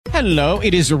Hello,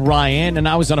 it is Ryan, and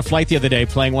I was on a flight the other day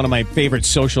playing one of my favorite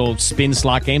social spin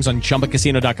slot games on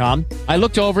ChumbaCasino.com. I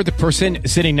looked over at the person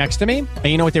sitting next to me, and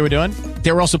you know what they were doing?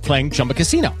 They were also playing Chumba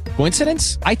Casino.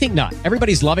 Coincidence? I think not.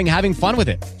 Everybody's loving having fun with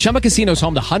it. Chumba Casino is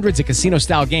home to hundreds of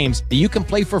casino-style games that you can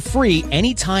play for free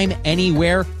anytime,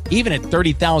 anywhere, even at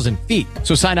 30,000 feet.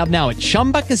 So sign up now at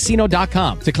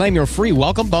ChumbaCasino.com to claim your free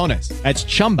welcome bonus. That's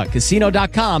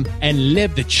ChumbaCasino.com and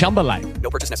live the Chumba life. No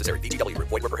purchase necessary. VGW.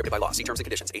 Void were prohibited by law. See terms and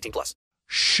conditions. 18+.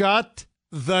 Shut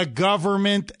the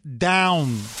government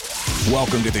down.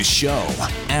 Welcome to the show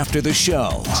after the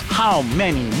show. How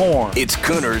many more? It's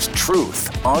Cooner's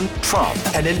Truth on Trump.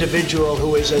 An individual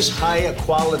who is as high a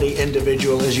quality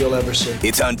individual as you'll ever see.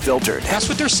 It's unfiltered. That's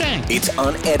what they're saying. It's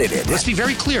unedited. Let's be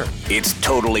very clear. It's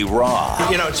totally raw.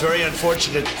 You know, it's very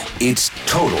unfortunate. It's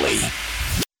totally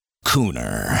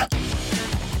Cooner.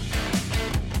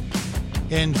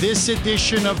 In this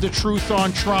edition of The Truth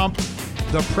on Trump,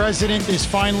 the president is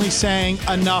finally saying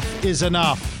enough is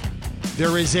enough.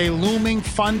 There is a looming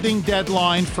funding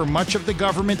deadline for much of the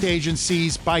government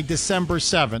agencies by December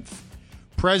 7th.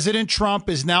 President Trump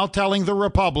is now telling the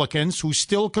Republicans, who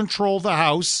still control the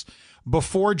House,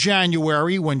 before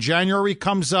January, when January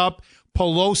comes up,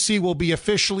 Pelosi will be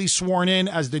officially sworn in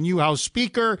as the new House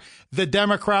Speaker. The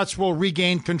Democrats will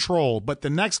regain control. But the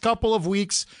next couple of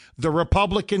weeks, the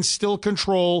Republicans still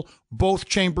control both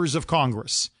chambers of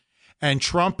Congress. And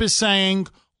Trump is saying,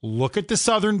 look at the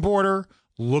southern border,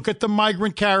 look at the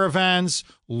migrant caravans,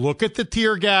 look at the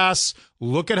tear gas,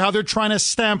 look at how they're trying to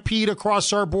stampede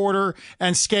across our border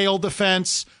and scale the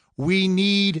fence. We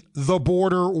need the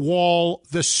border wall.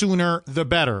 The sooner, the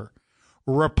better.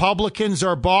 Republicans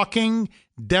are balking.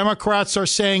 Democrats are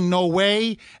saying no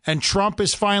way. And Trump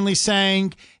is finally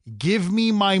saying, give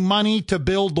me my money to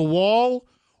build the wall,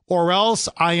 or else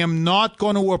I am not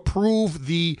going to approve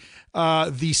the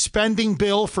spending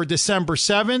bill for December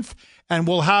 7th, and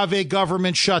we'll have a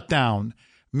government shutdown.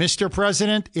 Mr.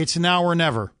 President, it's now or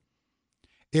never.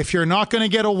 If you're not going to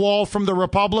get a wall from the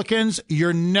Republicans,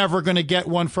 you're never going to get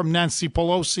one from Nancy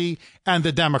Pelosi and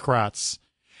the Democrats.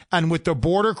 And with the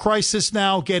border crisis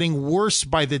now getting worse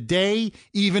by the day,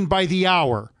 even by the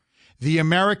hour, the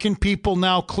American people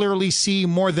now clearly see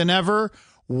more than ever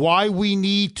why we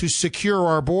need to secure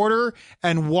our border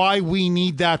and why we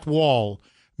need that wall.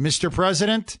 Mr.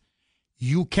 President,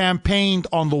 you campaigned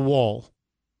on the wall.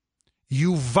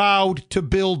 You vowed to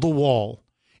build the wall.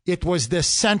 It was the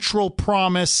central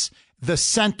promise, the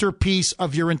centerpiece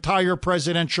of your entire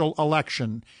presidential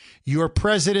election. Your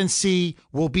presidency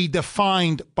will be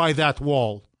defined by that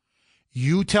wall.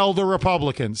 You tell the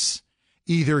Republicans,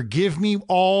 either give me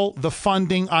all the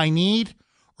funding I need,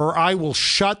 or I will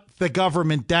shut the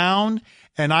government down,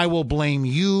 and I will blame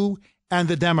you and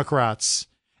the Democrats.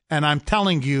 And I'm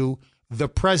telling you, the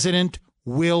president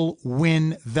will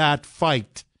win that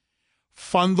fight.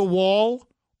 Fund the wall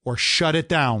or shut it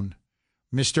down.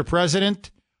 Mr.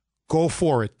 President, go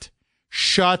for it.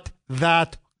 Shut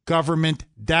that government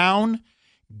down.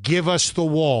 Give us the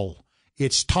wall.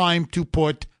 It's time to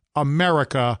put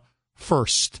America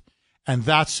first. And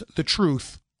that's the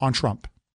truth on Trump.